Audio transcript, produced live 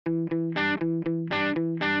Hello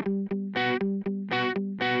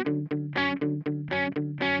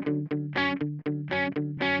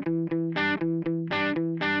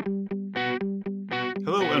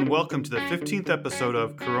and welcome to the 15th episode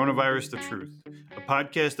of Coronavirus the Truth, a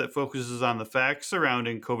podcast that focuses on the facts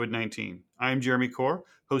surrounding COVID-19. I'm Jeremy Corr,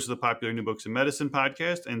 host of the popular New Books in Medicine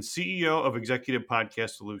podcast and CEO of Executive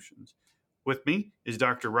Podcast Solutions. With me is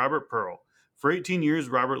Dr. Robert Pearl. For 18 years,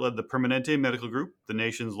 Robert led the Permanente Medical Group, the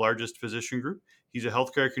nation's largest physician group. He's a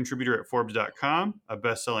healthcare contributor at Forbes.com, a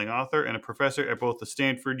best-selling author, and a professor at both the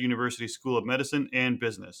Stanford University School of Medicine and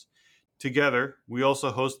Business. Together, we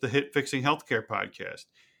also host the hit Fixing Healthcare podcast.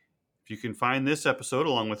 You can find this episode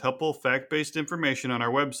along with helpful fact-based information on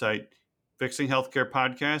our website,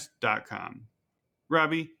 fixinghealthcarepodcast.com.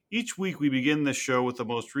 Robbie, each week we begin this show with the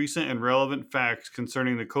most recent and relevant facts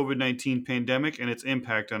concerning the COVID-19 pandemic and its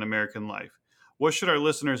impact on American life. What should our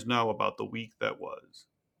listeners know about the week that was?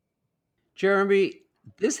 Jeremy,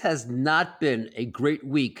 this has not been a great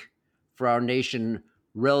week for our nation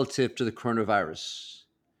relative to the coronavirus.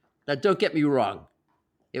 Now, don't get me wrong.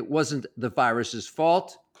 It wasn't the virus's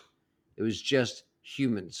fault. It was just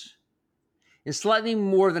humans. In slightly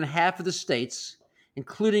more than half of the states,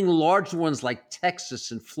 including large ones like Texas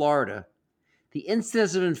and Florida, the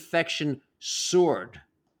incidence of infection soared.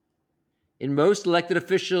 In most, elected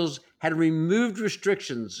officials had removed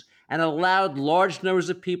restrictions and allowed large numbers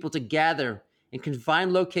of people to gather in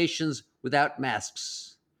confined locations without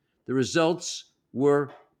masks. The results were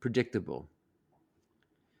predictable.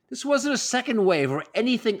 This wasn't a second wave or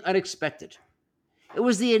anything unexpected. It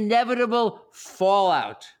was the inevitable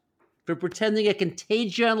fallout for pretending a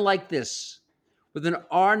contagion like this, with an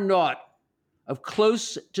R0 of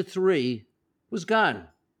close to 3, was gone.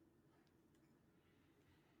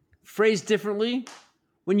 Phrased differently,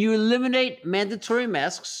 when you eliminate mandatory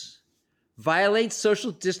masks, violate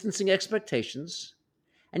social distancing expectations,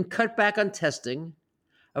 and cut back on testing,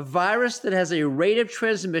 a virus that has a rate of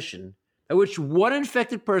transmission at which one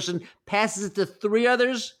infected person passes it to 3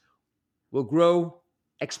 others will grow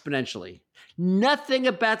exponentially. Nothing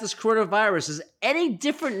about this coronavirus is any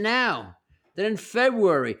different now than in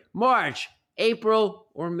February, March, April,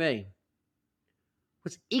 or May.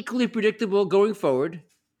 What's equally predictable going forward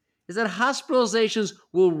is that hospitalizations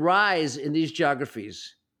will rise in these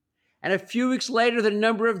geographies. And a few weeks later, the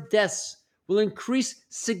number of deaths will increase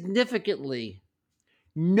significantly.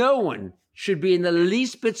 No one should be in the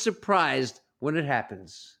least bit surprised when it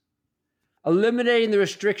happens. Eliminating the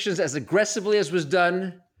restrictions as aggressively as was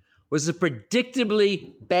done was a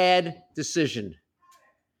predictably bad decision.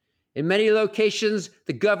 In many locations,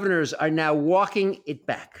 the governors are now walking it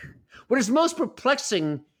back. What is most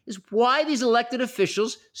perplexing is why these elected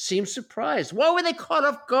officials seem surprised. Why were they caught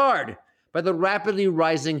off guard by the rapidly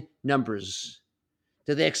rising numbers?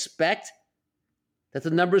 Did they expect that the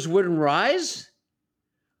numbers wouldn't rise?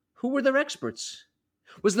 Who were their experts?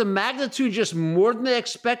 Was the magnitude just more than they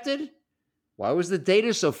expected? Why was the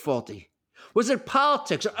data so faulty? Was it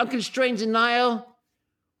politics or unconstrained denial?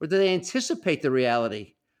 Or did they anticipate the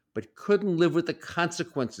reality but couldn't live with the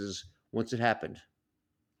consequences once it happened?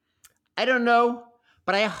 I don't know,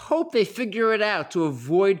 but I hope they figure it out to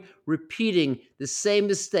avoid repeating the same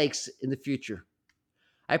mistakes in the future.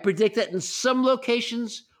 I predict that in some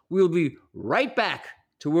locations, we will be right back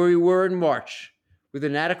to where we were in March, with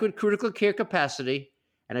inadequate critical care capacity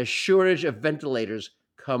and a shortage of ventilators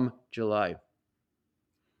come July.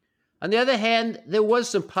 On the other hand, there was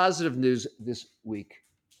some positive news this week.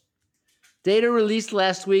 Data released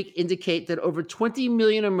last week indicate that over 20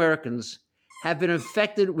 million Americans have been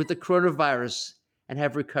infected with the coronavirus and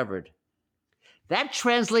have recovered. That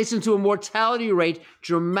translates into a mortality rate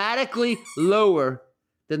dramatically lower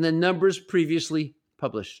than the numbers previously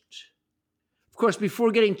published. Of course,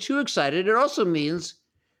 before getting too excited, it also means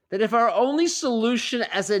that if our only solution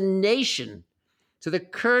as a nation to the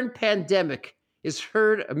current pandemic is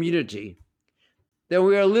herd immunity, then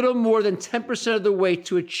we are a little more than 10% of the way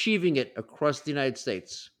to achieving it across the United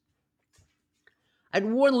States. I'd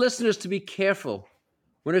warn listeners to be careful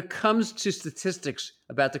when it comes to statistics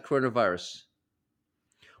about the coronavirus.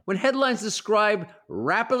 When headlines describe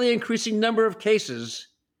rapidly increasing number of cases,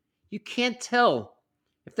 you can't tell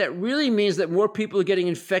if that really means that more people are getting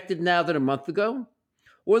infected now than a month ago,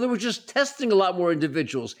 or that we're just testing a lot more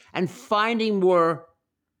individuals and finding more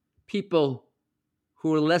people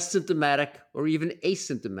who are less symptomatic or even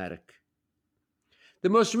asymptomatic. The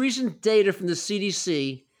most recent data from the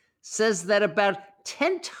CDC says that about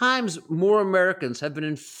 10 times more Americans have been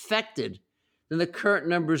infected than the current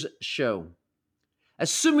numbers show.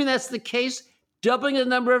 Assuming that's the case, doubling the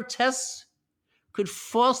number of tests could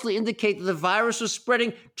falsely indicate that the virus was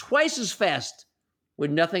spreading twice as fast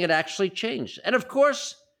when nothing had actually changed. And of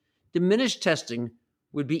course, diminished testing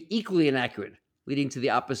would be equally inaccurate, leading to the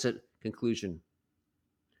opposite conclusion.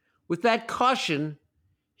 With that caution,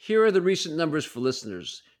 here are the recent numbers for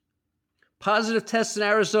listeners. Positive tests in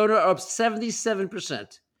Arizona are up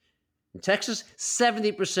 77%. In Texas,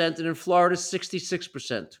 70%, and in Florida,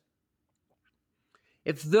 66%.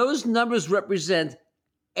 If those numbers represent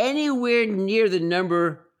anywhere near the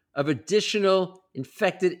number of additional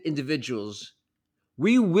infected individuals,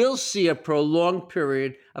 we will see a prolonged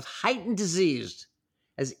period of heightened disease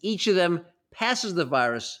as each of them passes the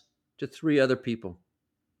virus to 3 other people.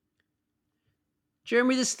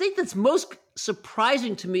 Jeremy, the state that's most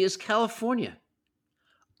surprising to me is California.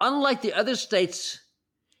 Unlike the other states,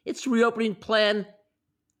 its reopening plan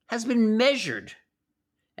has been measured,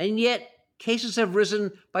 and yet cases have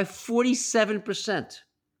risen by 47%.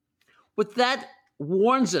 What that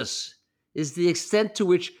warns us is the extent to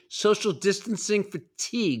which social distancing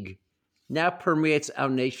fatigue now permeates our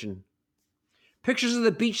nation. Pictures of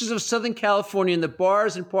the beaches of Southern California and the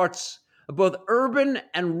bars and parts of both urban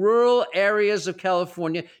and rural areas of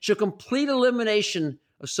California show complete elimination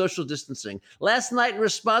of social distancing. Last night, in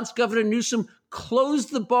response, Governor Newsom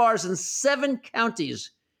closed the bars in 7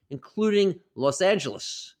 counties, including Los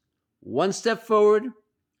Angeles. 1 step forward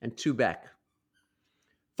and 2 back.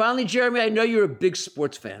 Finally, Jeremy, I know you're a big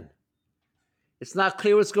sports fan. It's not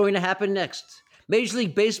clear what's going to happen next. Major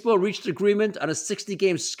League Baseball reached agreement on a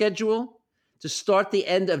 60-game schedule to start the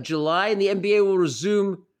end of July, and the NBA will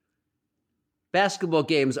resume basketball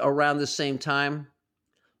games around the same time.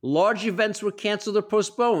 Large events were canceled or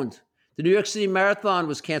postponed. The New York City Marathon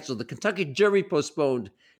was canceled. The Kentucky Derby postponed.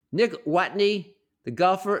 Nick Watney, the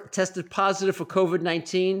golfer, tested positive for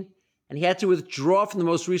COVID-19, and he had to withdraw from the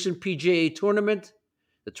most recent PGA tournament.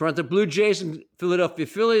 The Toronto Blue Jays and Philadelphia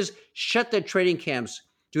Phillies shut their training camps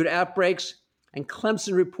due to outbreaks, and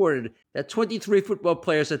Clemson reported that 23 football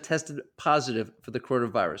players had tested positive for the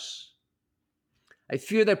coronavirus. I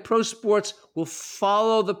fear that pro sports will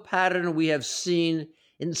follow the pattern we have seen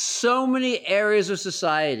in so many areas of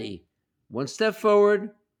society. 1 step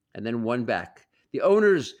forward and then 1 back. The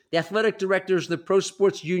owners, the athletic directors, and the pro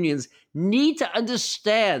sports unions need to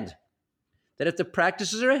understand that if the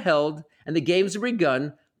practices are held and the games are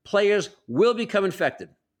begun, players will become infected,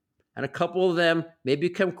 and a couple of them may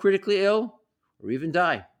become critically ill or even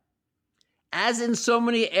die. As in so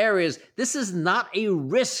many areas, this is not a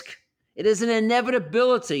risk. It is an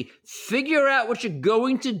inevitability. Figure out what you're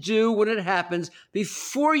going to do when it happens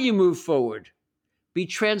before you move forward. Be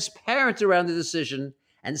transparent around the decision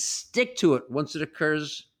and stick to it once it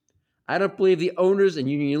occurs. I don't believe the owners and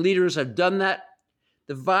union leaders have done that.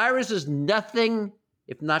 The virus is nothing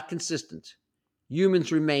if not consistent.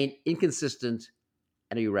 Humans remain inconsistent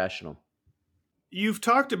and irrational. You've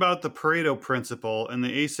talked about the Pareto principle and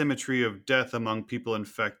the asymmetry of death among people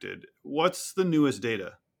infected. What's the newest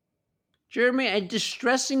data? Jeremy, a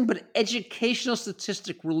distressing but educational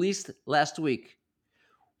statistic released last week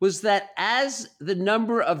was that as the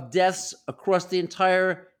number of deaths across the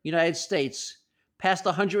entire United States passed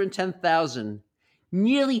 110,000,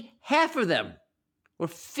 nearly half of them, or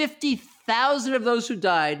 50,000 of those who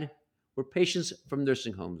died, were patients from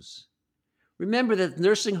nursing homes. Remember that the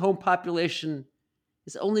nursing home population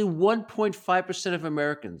is only 1.5% of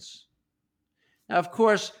Americans. Now, of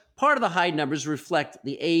course, part of the high numbers reflect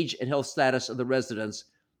the age and health status of the residents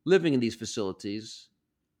living in these facilities.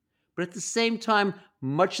 But at the same time,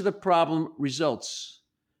 much of the problem results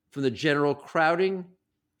from the general crowding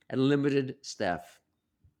and limited staff.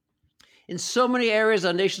 In so many areas,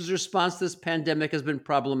 our nation's response to this pandemic has been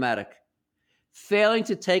problematic. Failing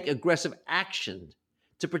to take aggressive action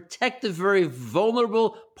to protect the very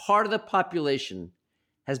vulnerable part of the population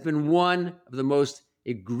has been one of the most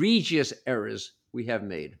egregious errors we have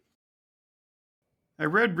made. I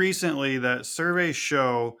read recently that surveys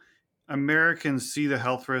show Americans see the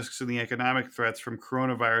health risks and the economic threats from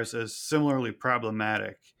coronavirus as similarly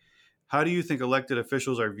problematic. How do you think elected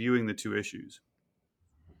officials are viewing the 2 issues?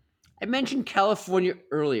 I mentioned California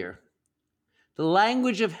earlier. The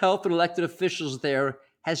language of health and elected officials there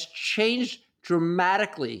has changed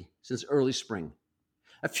dramatically since early spring.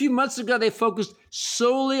 A few months ago, they focused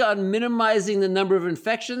solely on minimizing the number of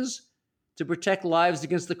infections to protect lives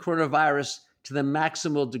against the coronavirus to the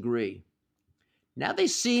maximal degree. Now they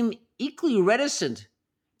seem equally reticent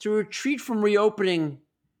to retreat from reopening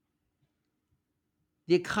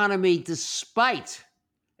the economy despite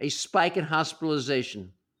a spike in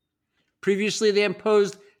hospitalization. Previously, they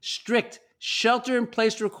imposed strict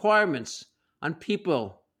shelter-in-place requirements on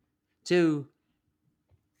people to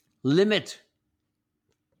limit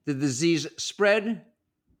the disease spread.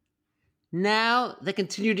 Now they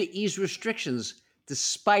continue to ease restrictions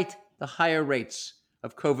despite the higher rates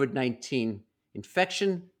of COVID-19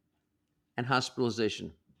 infection and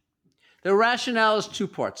hospitalization. Their rationale is two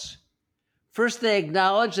parts. First, they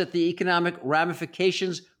acknowledge that the economic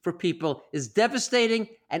ramifications for people is devastating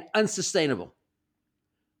and unsustainable.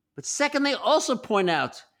 But second, they also point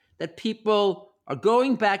out that people are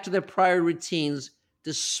going back to their prior routines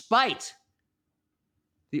despite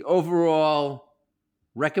the overall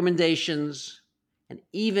recommendations and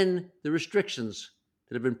even the restrictions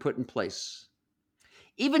that have been put in place.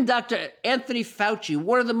 Even Dr. Anthony Fauci,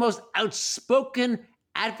 one of the most outspoken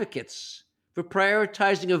advocates for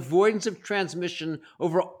prioritizing avoidance of transmission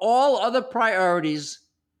over all other priorities,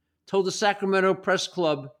 told the Sacramento Press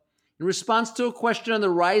Club in response to a question on the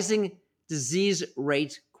rising disease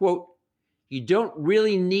rate, quote, "You don't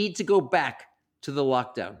really need to go back to the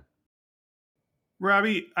lockdown."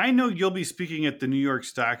 Robbie, I know you'll be speaking at the New York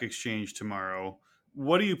Stock Exchange tomorrow.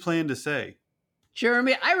 What do you plan to say?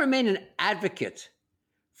 Jeremy, I remain an advocate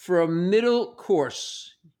for a middle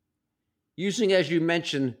course, using, as you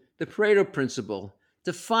mentioned, the Pareto principle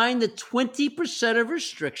to find the 20% of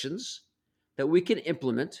restrictions that we can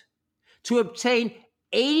implement to obtain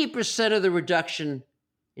 80% of the reduction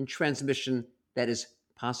in transmission that is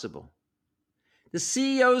possible. The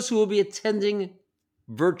CEOs who will be attending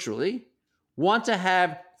virtually want to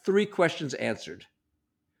have three questions answered.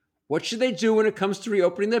 What should they do when it comes to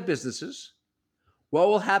reopening their businesses? What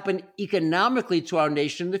will happen economically to our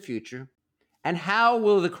nation in the future? And how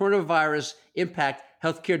will the coronavirus impact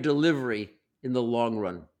healthcare delivery in the long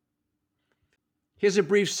run? Here's a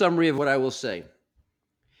brief summary of what I will say.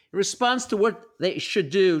 In response to what they should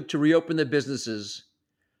do to reopen their businesses,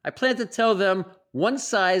 I plan to tell them one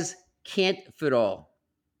size can't fit all.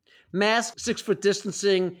 Masks, 6-foot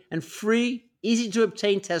distancing, and free,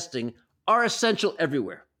 easy-to-obtain testing are essential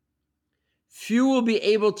everywhere. Few will be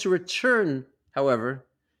able to return, however,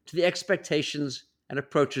 to the expectations and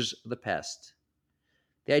approaches of the past.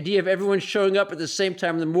 The idea of everyone showing up at the same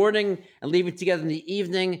time in the morning and leaving together in the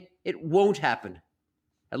evening, it won't happen,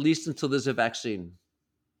 at least until there's a vaccine.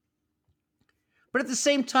 But at the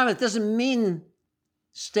same time, it doesn't mean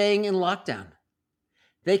staying in lockdown.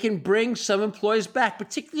 They can bring some employees back,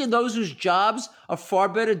 particularly those whose jobs are far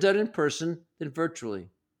better done in person than virtually.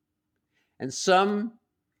 And some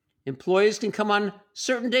employees can come on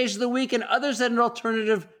certain days of the week and others at an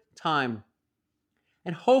alternative time.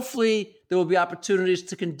 And hopefully there will be opportunities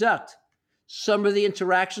to conduct some of the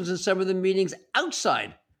interactions and some of the meetings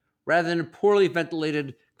outside rather than in poorly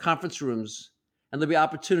ventilated conference rooms. And there'll be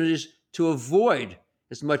opportunities to avoid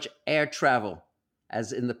as much air travel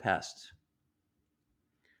as in the past.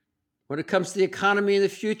 When it comes to the economy in the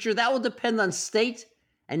future, that will depend on state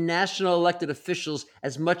and national elected officials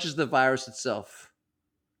as much as the virus itself.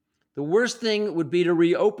 The worst thing would be to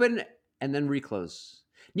reopen and then reclose.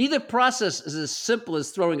 Neither process is as simple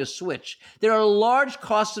as throwing a switch. There are large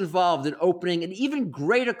costs involved in opening and even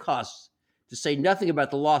greater costs, to say nothing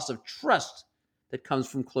about the loss of trust that comes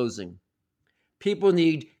from closing. People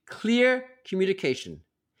need clear communication,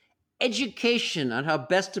 education on how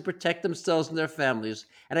best to protect themselves and their families,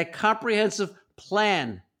 and a comprehensive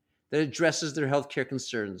plan that addresses their healthcare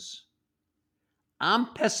concerns.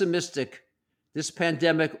 I'm pessimistic this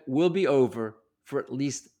pandemic will be over for at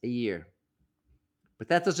least a year. But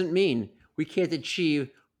that doesn't mean we can't achieve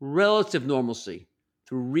relative normalcy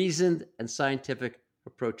through reasoned and scientific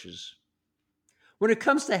approaches. When it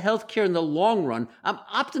comes to healthcare in the long run, I'm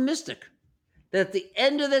optimistic that at the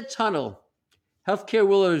end of the tunnel, healthcare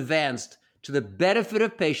will have advanced to the benefit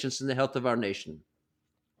of patients and the health of our nation.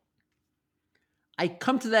 I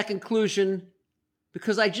come to that conclusion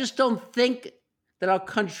because I just don't think that our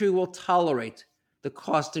country will tolerate the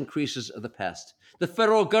cost increases of the past. The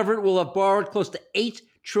federal government will have borrowed close to $8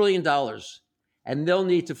 trillion, and they'll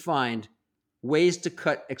need to find ways to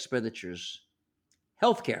cut expenditures.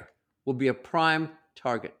 Healthcare will be a prime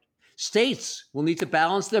target. States will need to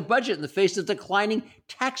balance their budget in the face of declining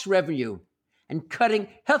tax revenue, and cutting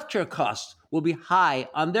healthcare costs will be high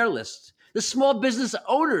on their list. The small business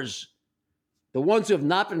owners, the ones who have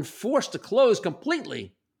not been forced to close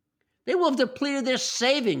completely, they will have depleted their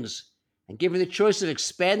savings, and given the choice of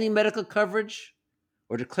expanding medical coverage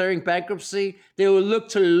or declaring bankruptcy, they will look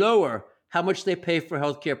to lower how much they pay for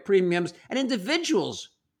healthcare premiums. And individuals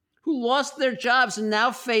who lost their jobs and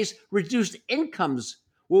now face reduced incomes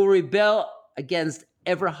will rebel against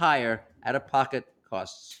ever higher out-of-pocket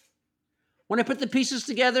costs. When I put the pieces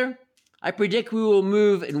together, I predict we will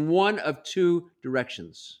move in one of two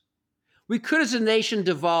directions. We could, as a nation,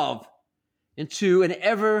 devolve into an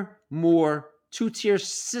ever more two-tier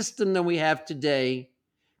system than we have today,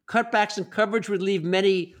 cutbacks in coverage would leave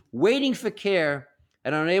many waiting for care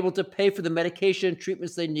and unable to pay for the medication and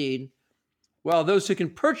treatments they need, while those who can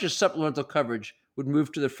purchase supplemental coverage would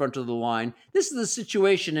move to the front of the line. This is the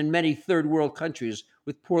situation in many third world countries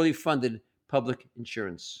with poorly funded public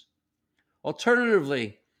insurance.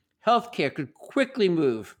 Alternatively, healthcare could quickly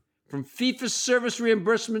move from fee-for-service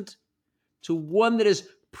reimbursement to one that is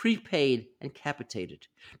prepaid and capitated.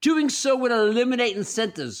 Doing so would eliminate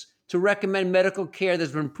incentives to recommend medical care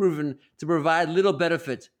that's been proven to provide little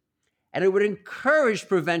benefit, and it would encourage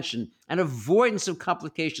prevention and avoidance of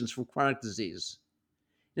complications from chronic disease.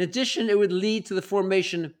 In addition, it would lead to the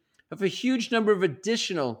formation of a huge number of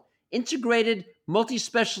additional integrated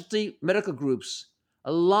multi-specialty medical groups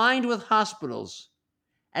aligned with hospitals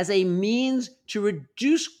as a means to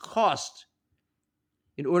reduce cost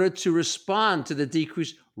in order to respond to the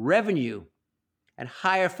decreased revenue and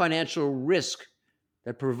higher financial risk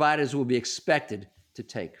that providers will be expected to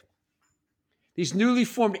take. These newly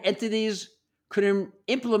formed entities could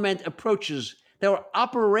implement approaches that were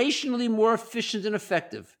operationally more efficient and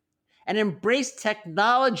effective and embrace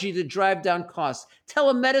technology to drive down costs.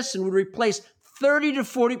 Telemedicine would replace 30 to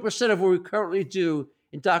 40% of what we currently do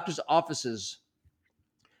in doctors' offices.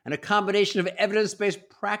 And a combination of evidence-based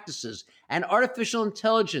practices and artificial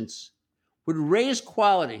intelligence would raise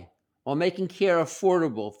quality while making care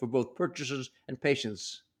affordable for both purchasers and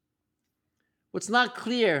patients. What's not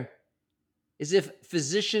clear is if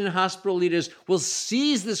physician and hospital leaders will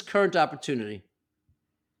seize this current opportunity,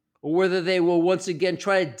 or whether they will once again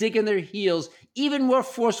try to dig in their heels even more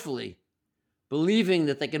forcefully, believing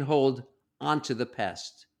that they can hold onto the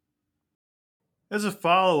past. As a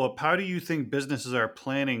follow-up, how do you think businesses are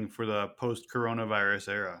planning for the post-coronavirus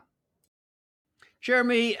era?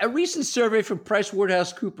 Jeremy, a recent survey from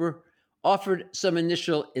PricewaterhouseCoopers offered some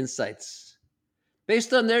initial insights.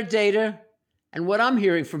 Based on their data and what I'm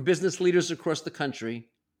hearing from business leaders across the country,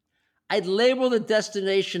 I'd label the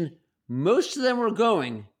destination most of them are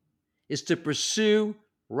going is to pursue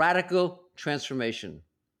radical transformation.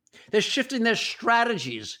 They're shifting their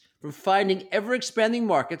strategies from finding ever-expanding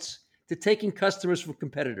markets to taking customers from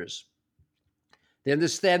competitors. They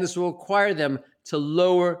understand this will require them to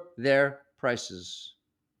lower their prices.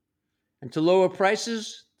 And to lower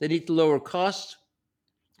prices, they need to lower costs.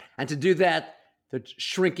 And to do that, they're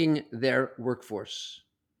shrinking their workforce.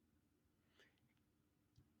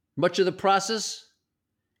 Much of the process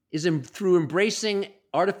is through embracing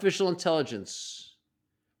artificial intelligence,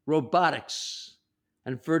 robotics,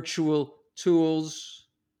 and virtual tools.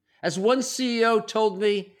 As one CEO told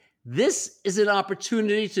me, this is an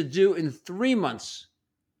opportunity to do in 3 months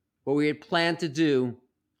what we had planned to do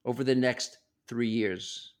over the next 3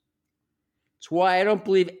 years. It's why I don't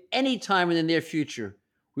believe any time in the near future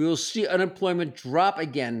we will see unemployment drop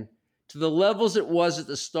again to the levels it was at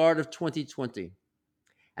the start of 2020.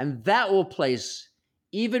 And that will place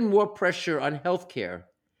even more pressure on healthcare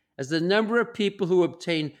as the number of people who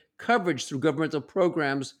obtain coverage through governmental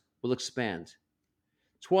programs will expand.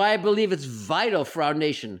 It's why I believe it's vital for our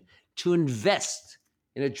nation to invest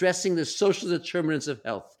in addressing the social determinants of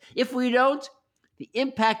health. If we don't, the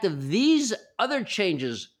impact of these other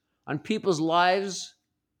changes on people's lives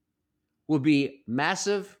will be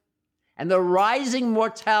massive, and the rising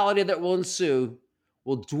mortality that will ensue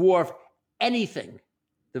will dwarf anything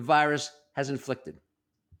the virus has inflicted.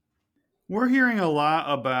 We're hearing a lot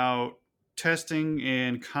about testing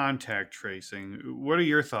and contact tracing. What are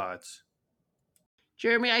your thoughts?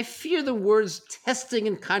 Jeremy, I fear the words testing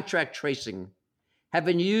and contact tracing have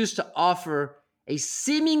been used to offer a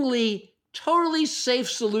seemingly totally safe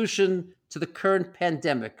solution to the current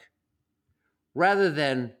pandemic, rather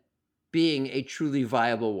than being a truly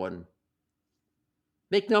viable one.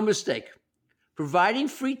 Make no mistake, providing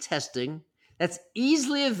free testing that's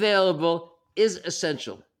easily available is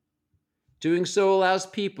essential. Doing so allows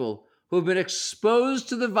people who have been exposed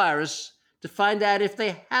to the virus to find out if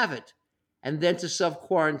they have it, and then to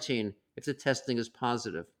self-quarantine if the testing is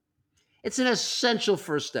positive. It's an essential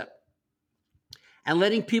first step. And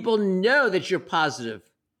letting people know that you're positive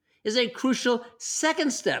is a crucial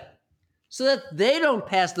second step so that they don't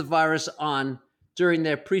pass the virus on during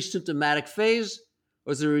their pre-symptomatic phase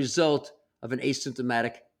or as a result of an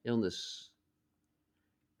asymptomatic illness.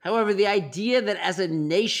 However, the idea that as a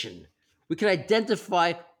nation, we can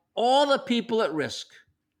identify all the people at risk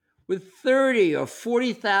with 30 or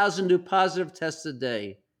 40,000 new positive tests a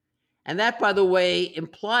day, and that, by the way,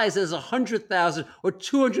 implies there's 100,000 or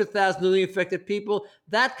 200,000 newly infected people,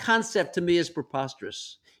 that concept to me is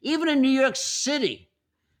preposterous. Even in New York City,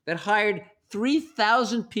 that hired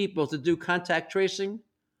 3,000 people to do contact tracing,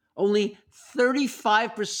 only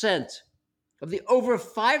 35% of the over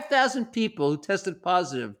 5,000 people who tested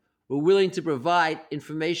positive were willing to provide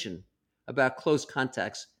information about close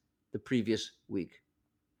contacts the previous week.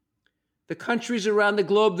 The countries around the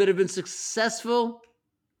globe that have been successful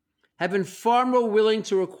have been far more willing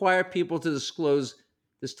to require people to disclose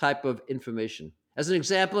this type of information. As an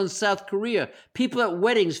example, in South Korea, people at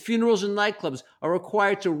weddings, funerals, and nightclubs are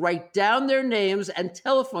required to write down their names and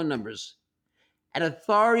telephone numbers, and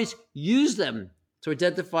authorities use them to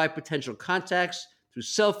identify potential contacts through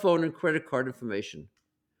cell phone and credit card information.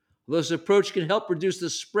 Although this approach can help reduce the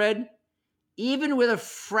spread, even with a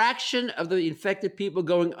fraction of the infected people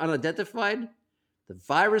going unidentified, the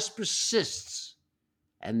virus persists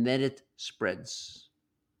and then it spreads.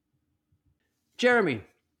 Jeremy,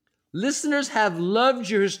 listeners have loved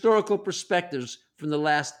your historical perspectives from the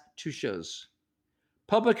last two shows.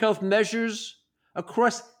 Public health measures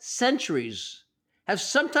across centuries have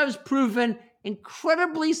sometimes proven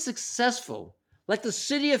incredibly successful, like the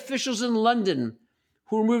city officials in London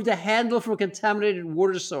who removed a handle from a contaminated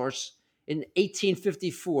water source in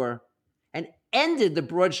 1854 and ended the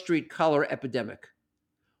Broad Street cholera epidemic.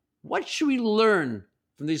 What should we learn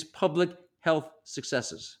from these public health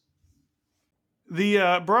successes?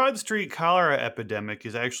 The Broad Street cholera epidemic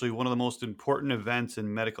is actually one of the most important events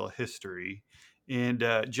in medical history. And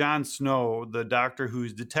John Snow, the doctor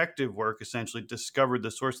whose detective work essentially discovered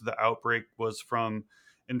the source of the outbreak was from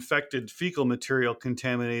infected fecal material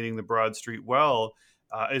contaminating the Broad Street well,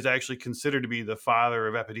 is actually considered to be the father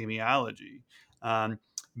of epidemiology.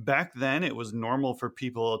 Back then, it was normal for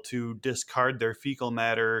people to discard their fecal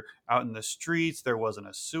matter out in the streets. There wasn't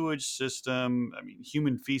a sewage system. I mean,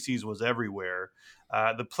 human feces was everywhere.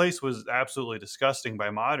 The place was absolutely disgusting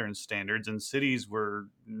by modern standards, and cities were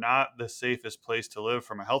not the safest place to live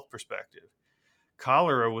from a health perspective.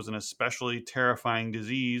 Cholera was an especially terrifying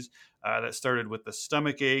disease that started with the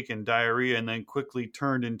stomach ache and diarrhea and then quickly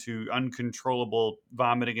turned into uncontrollable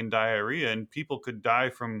vomiting and diarrhea, and people could die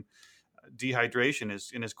from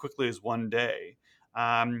dehydration in as quickly as one day.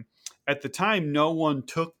 At the time, no one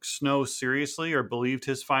took Snow seriously or believed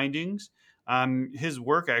his findings. His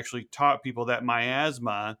work actually taught people that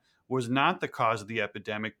miasma was not the cause of the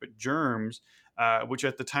epidemic, but germs, which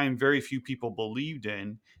at the time very few people believed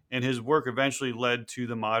in. And his work eventually led to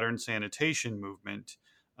the modern sanitation movement.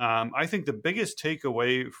 I think the biggest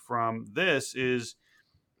takeaway from this is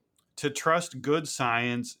to trust good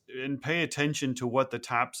science and pay attention to what the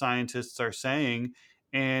top scientists are saying.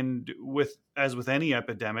 And as with any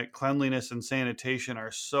epidemic, cleanliness and sanitation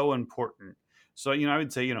are so important. So, I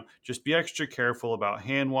would say, just be extra careful about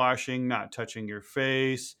hand washing, not touching your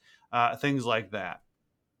face, things like that.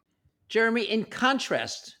 Jeremy, in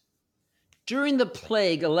contrast, during the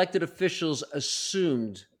plague, elected officials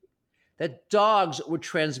assumed that dogs were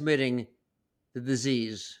transmitting the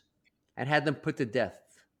disease and had them put to death.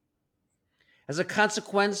 As a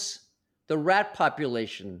consequence, the rat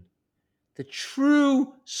population, the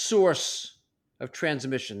true source of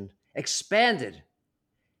transmission, expanded,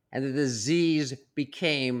 and the disease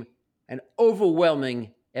became an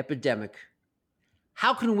overwhelming epidemic.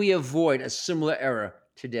 How can we avoid a similar error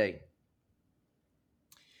today?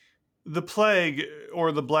 The plague,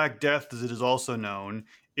 or the Black Death as it is also known,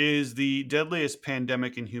 is the deadliest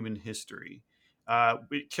pandemic in human history.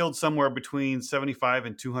 It killed somewhere between 75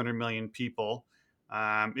 and 200 million people.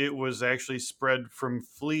 It was actually spread from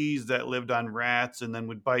fleas that lived on rats and then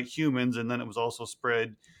would bite humans, and then it was also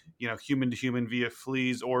spread, human to human via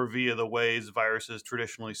fleas or via the ways viruses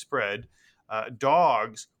traditionally spread.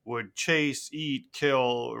 Dogs would chase, eat, kill,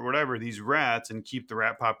 or whatever these rats and keep the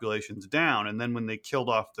rat populations down. And then when they killed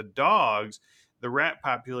off the dogs, the rat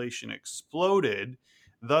population exploded,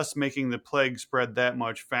 thus making the plague spread that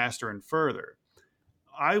much faster and further.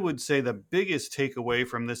 I would say the biggest takeaway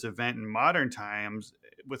from this event in modern times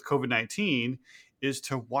with COVID-19 is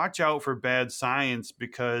to watch out for bad science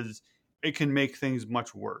because it can make things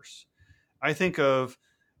much worse. I think of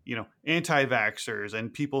anti-vaxxers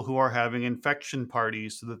and people who are having infection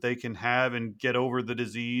parties so that they can have and get over the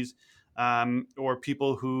disease, or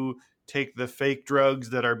people who take the fake drugs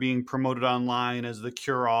that are being promoted online as the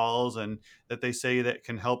cure-alls and that they say that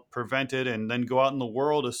can help prevent it and then go out in the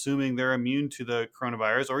world assuming they're immune to the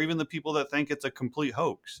coronavirus, or even the people that think it's a complete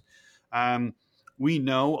hoax. We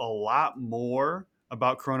know a lot more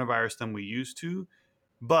about coronavirus than we used to,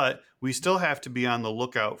 but we still have to be on the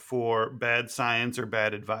lookout for bad science or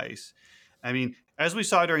bad advice. I mean, as we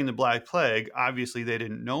saw during the Black Plague, obviously they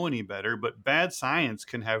didn't know any better, but bad science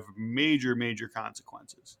can have major, major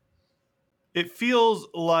consequences. It feels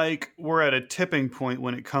like we're at a tipping point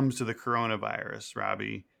when it comes to the coronavirus,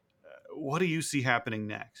 Robbie. what do you see happening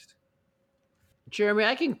next? Jeremy,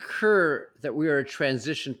 I concur that we are at a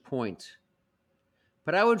transition point,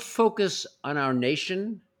 but I would focus on our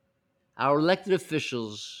nation, our elected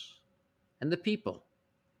officials, and the people,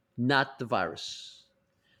 not the virus.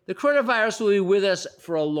 The coronavirus will be with us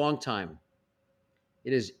for a long time.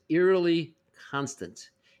 It is eerily constant.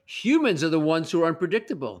 Humans are the ones who are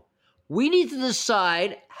unpredictable. We need to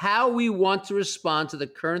decide how we want to respond to the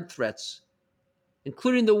current threats,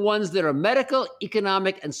 including the ones that are medical,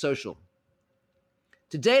 economic, and social.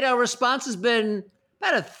 To date, our response has been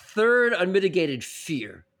about a third unmitigated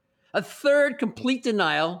fear, a third complete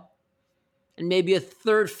denial, and maybe a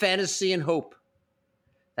third fantasy and hope.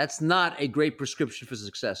 That's not a great prescription for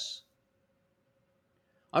success.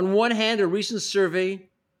 On one hand, a recent survey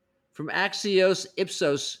from Axios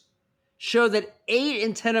Ipsos showed that 8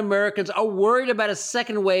 in 10 Americans are worried about a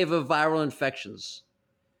second wave of viral infections.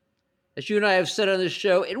 As you and I have said on this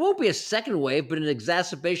show, it won't be a second wave, but an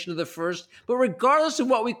exacerbation of the first. But regardless of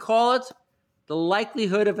what we call it, the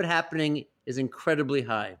likelihood of it happening is incredibly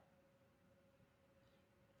high.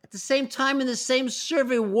 At the same time, in the same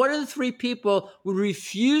survey, 1 in 3 people would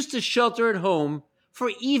refuse to shelter at home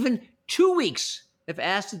for even 2 weeks if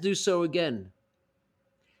asked to do so again.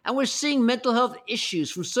 And we're seeing mental health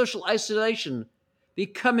issues from social isolation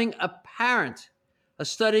becoming apparent. A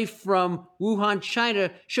study from Wuhan, China,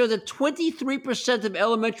 showed that 23% of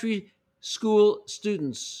elementary school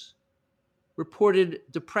students reported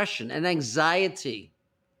depression and anxiety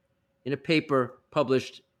in a paper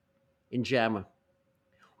published in JAMA.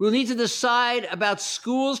 We'll need to decide about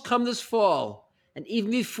schools come this fall, and even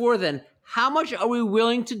before then, how much are we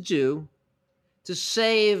willing to do to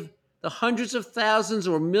save the hundreds of thousands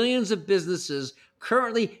or millions of businesses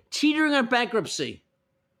currently teetering on bankruptcy?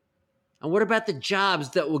 And what about the jobs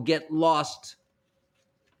that will get lost?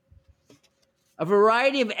 A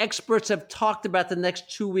variety of experts have talked about the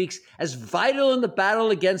next 2 weeks as vital in the battle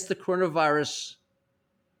against the coronavirus.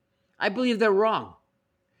 I believe they're wrong.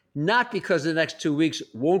 Not because the next 2 weeks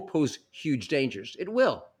won't pose huge dangers. It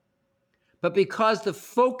will. But because the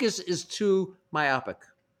focus is too myopic.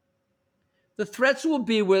 The threats will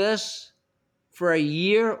be with us for a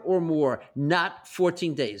year or more, not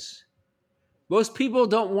 14 days. Most people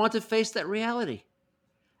don't want to face that reality.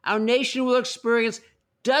 Our nation will experience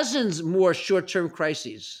dozens more short-term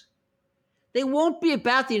crises. They won't be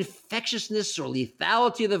about the infectiousness or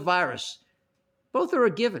lethality of the virus. Both are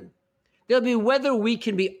a given. They'll be whether we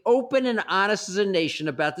can be open and honest as a nation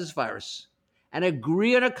about this virus and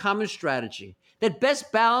agree on a common strategy that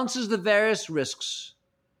best balances the various risks.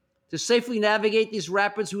 To safely navigate these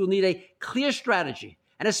rapids, we will need a clear strategy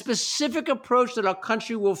and a specific approach that our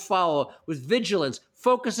country will follow with vigilance,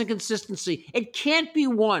 focus, and consistency. It can't be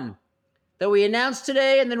one that we announce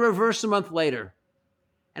today and then reverse a month later.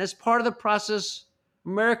 And as part of the process,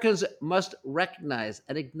 Americans must recognize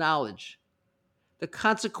and acknowledge the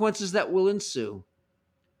consequences that will ensue,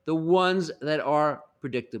 the ones that are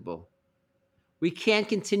predictable. We can't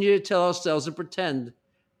continue to tell ourselves and pretend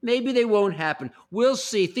maybe they won't happen. We'll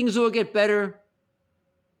see. Things will get better.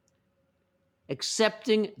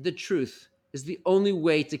 Accepting the truth is the only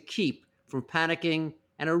way to keep from panicking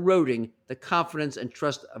and eroding the confidence and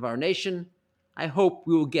trust of our nation. I hope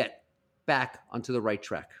we will get back onto the right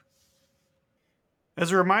track.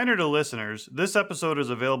 As a reminder to listeners, this episode is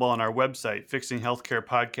available on our website,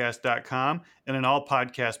 fixinghealthcarepodcast.com, and in all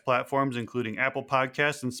podcast platforms, including Apple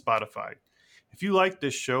Podcasts and Spotify. If you like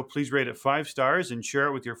this show, please rate it 5 stars and share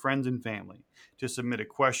it with your friends and family. To submit a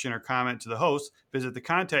question or comment to the host, visit the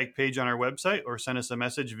contact page on our website or send us a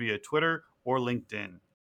message via Twitter or LinkedIn.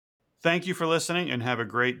 Thank you for listening and have a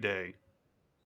great day.